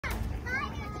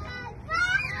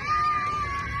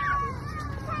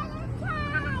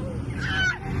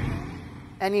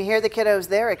And you hear the kiddos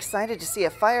there excited to see a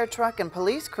fire truck and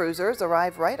police cruisers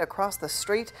arrive right across the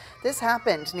street. This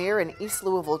happened near an East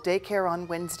Louisville daycare on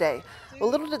Wednesday. Well,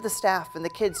 little did the staff and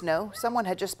the kids know someone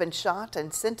had just been shot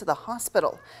and sent to the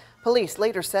hospital. Police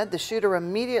later said the shooter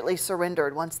immediately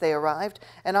surrendered once they arrived,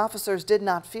 and officers did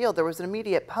not feel there was an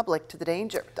immediate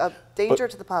danger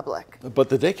to the public. But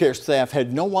the daycare staff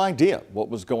had no idea what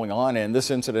was going on, and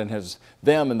this incident has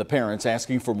them and the parents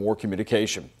asking for more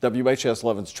communication. WHS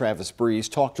 11's Travis Breeze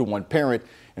talked to one parent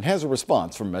and has a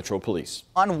response from Metro Police.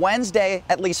 On Wednesday,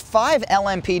 at least 5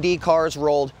 LMPD cars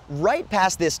rolled right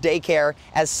past this daycare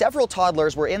as several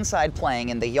toddlers were inside playing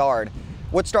in the yard.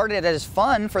 What started as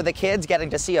fun for the kids getting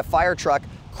to see a fire truck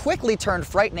quickly turned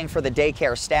frightening for the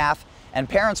daycare staff, and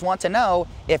parents want to know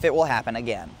if it will happen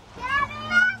again.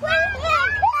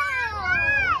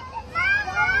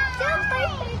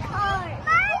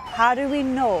 How do we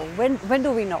know? When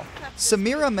do we know?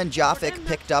 Samira Manjovic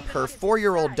picked up her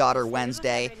 4-year-old daughter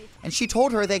Wednesday, and she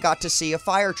told her they got to see a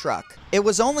fire truck. It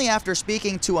was only after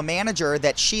speaking to a manager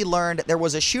that she learned there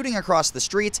was a shooting across the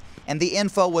street, and the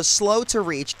info was slow to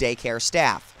reach daycare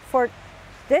staff. For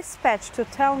dispatch to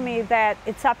tell me that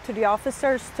it's up to the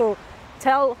officers to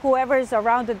tell whoever is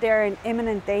around that they're in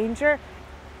imminent danger,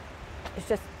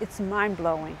 it's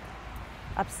mind-blowing,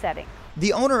 upsetting.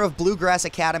 The owner of Bluegrass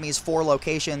Academy's 4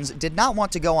 locations did not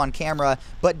want to go on camera,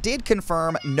 but did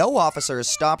confirm no officers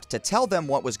stopped to tell them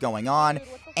what was going on,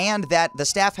 and that the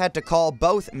staff had to call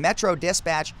both Metro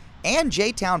Dispatch and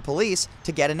J-Town Police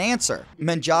to get an answer.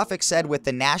 Manjovic said with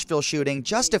the Nashville shooting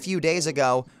just a few days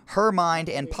ago, her mind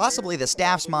and possibly the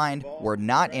staff's mind were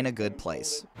not in a good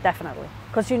place. Definitely,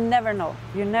 because you never know.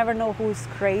 You never know who's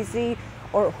crazy,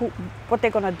 or what they're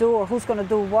going to do, or who's going to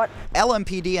do what.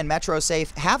 LMPD and Metro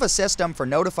Safe have a system for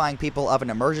notifying people of an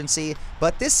emergency,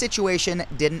 but this situation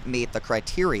didn't meet the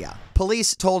criteria.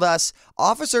 Police told us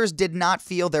officers did not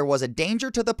feel there was a danger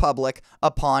to the public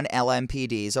upon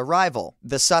LMPD's arrival.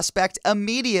 The suspect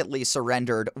immediately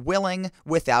surrendered, willing,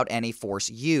 without any force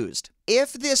used.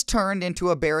 If this turned into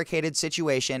a barricaded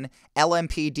situation,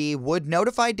 LMPD would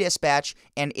notify dispatch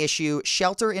and issue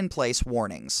shelter-in-place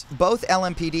warnings. Both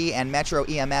LMPD and Metro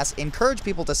EMS encourage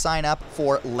people to sign up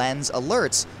for Lens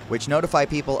Alerts, which notify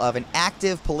people of an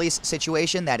active police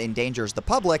situation that endangers the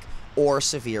public or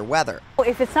severe weather.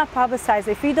 If it's not publicized,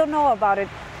 if we don't know about it,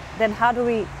 then how do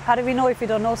we know if we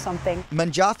don't know something?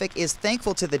 Manjovic is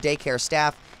thankful to the daycare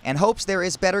staff and hopes there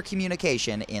is better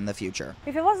communication in the future.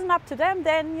 If it wasn't up to them,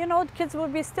 then, the kids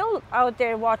would be still out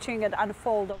there watching it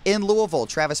unfold. In Louisville,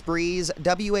 Travis Breeze,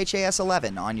 WHAS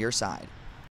 11 on your side.